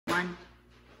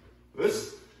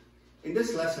In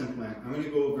this lesson plan, I'm going to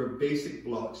go over basic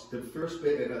blocks, the first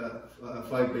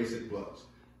 5 basic blocks.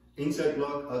 Inside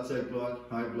block, outside block,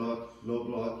 high block, low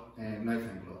block, and knife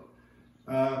hand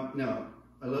block. Now,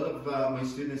 a lot of my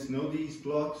students know these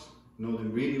blocks, know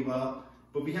them really well,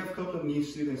 but we have a couple of new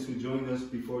students who joined us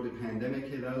before the pandemic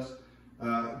hit us,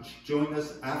 joined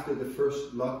us after the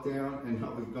first lockdown, and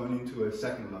now we've gone into a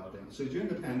second lockdown. So during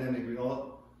the pandemic, we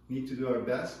all need to do our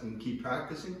best and keep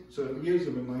practicing. So here's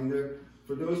a reminder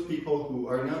for those people who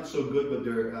are not so good with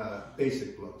their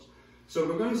basic blocks. So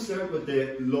we're going to start with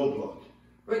the low block.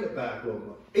 Right at back, low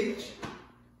block, H,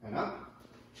 and up.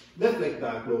 Left leg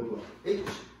back, low block, H.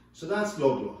 So that's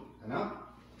low block, and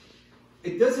up.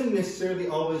 It doesn't necessarily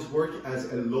always work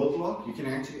as a low block. You can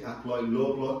actually apply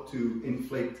low block to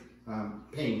inflict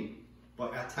pain by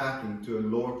attacking to a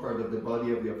lower part of the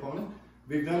body of the opponent.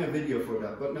 We've done a video for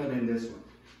that, but not in this one.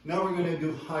 Now we're going to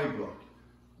do high block.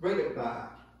 Right at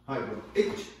back, high block,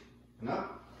 H, and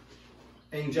up.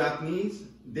 In Japanese,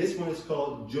 this one is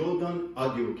called Jodan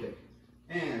Agyoke.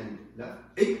 And left,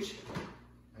 H,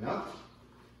 and up.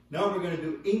 Now we're going to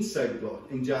do inside block.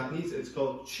 In Japanese, it's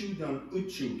called Chudan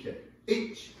Uchuke.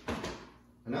 H,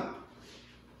 and up.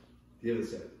 The other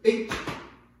side, H,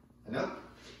 and up.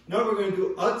 Now we're going to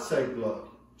do outside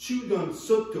block. Chudan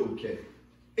Sotoke.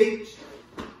 H,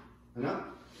 and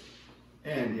up.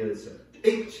 And the other side,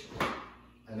 H,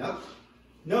 and up.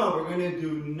 Now we're going to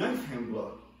do knife hand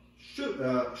block.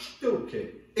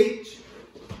 Shitoke. H,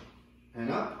 and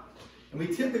up. And we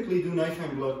typically do knife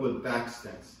hand block with back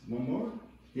stance. One more,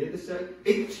 the other side,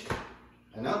 H,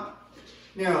 and up.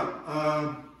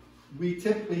 Now, we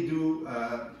typically do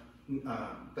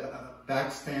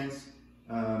back stance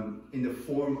in the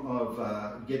form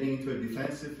of getting into a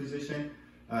defensive position.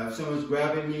 If someone's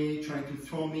grabbing me, trying to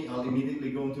throw me, I'll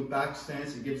immediately go into back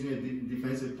stance. It gives me a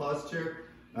defensive posture.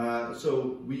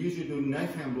 So we usually do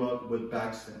knife hand block with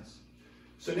back stance.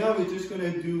 So now we're just going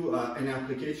to do an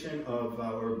application of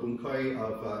our Bunkai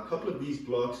of a couple of these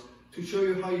blocks to show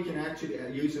you how you can actually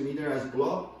use them either as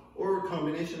block or a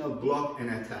combination of block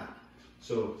and attack.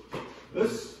 So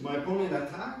this, my opponent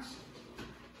attacks,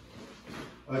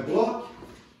 I block,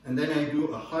 and then I do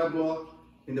a high block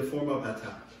in the form of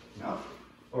attack. Now,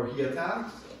 or he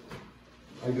attacks,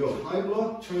 I do a high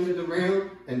block, turn it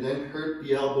around, and then hurt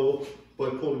the elbow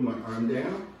by pulling my arm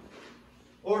down.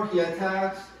 Or he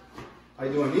attacks, I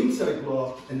do an inside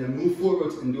block and then move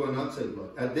forwards and do an outside block.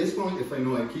 At this point, if I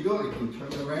know Aikido, I can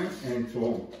turn around and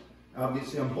throw him.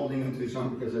 Obviously, I'm holding him to his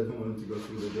arm because I don't want him to go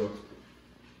through the door.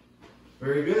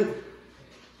 Very good.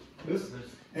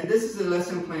 And this is the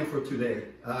lesson plan for today.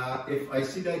 If I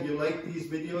see that you like these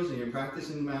videos and you're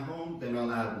practicing them at home, then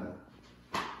I'll add more.